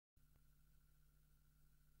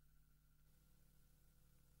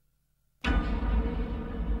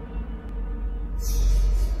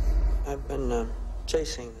been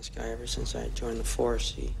chasing this guy ever since I joined the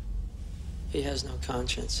force. He has no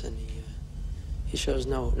conscience, and he shows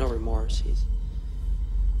no remorse. He's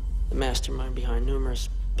the mastermind behind numerous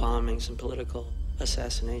bombings and political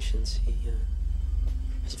assassinations. He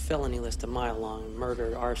has a felony list a mile long: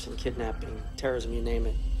 murder, arson, kidnapping, terrorism, you name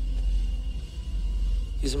it.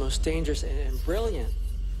 He's the most dangerous and brilliant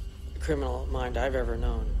criminal mind I've ever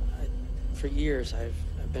known. For years, I've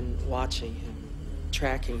been watching him,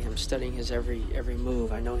 tracking him, studying his every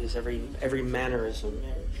move. I know his every mannerism,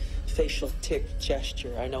 every facial tick,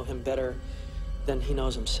 gesture. I know him better than he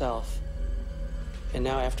knows himself. And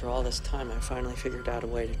now, after all this time, I finally figured out a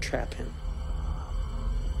way to trap him.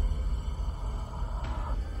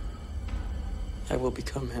 I will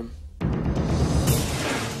become him.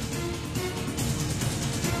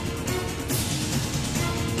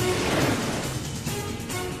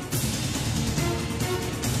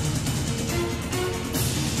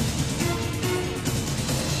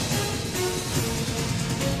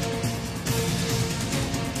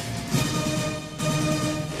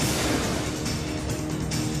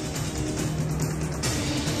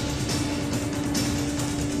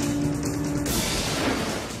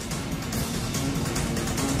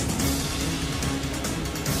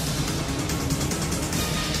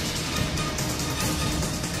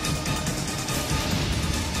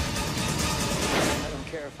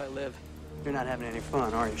 If I live, you're not having any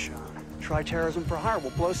fun, are you, Sean? Try terrorism for hire.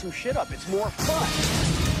 We'll blow some shit up. It's more fun.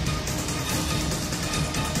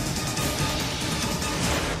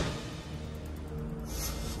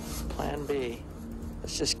 Plan B.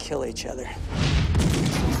 Let's just kill each other.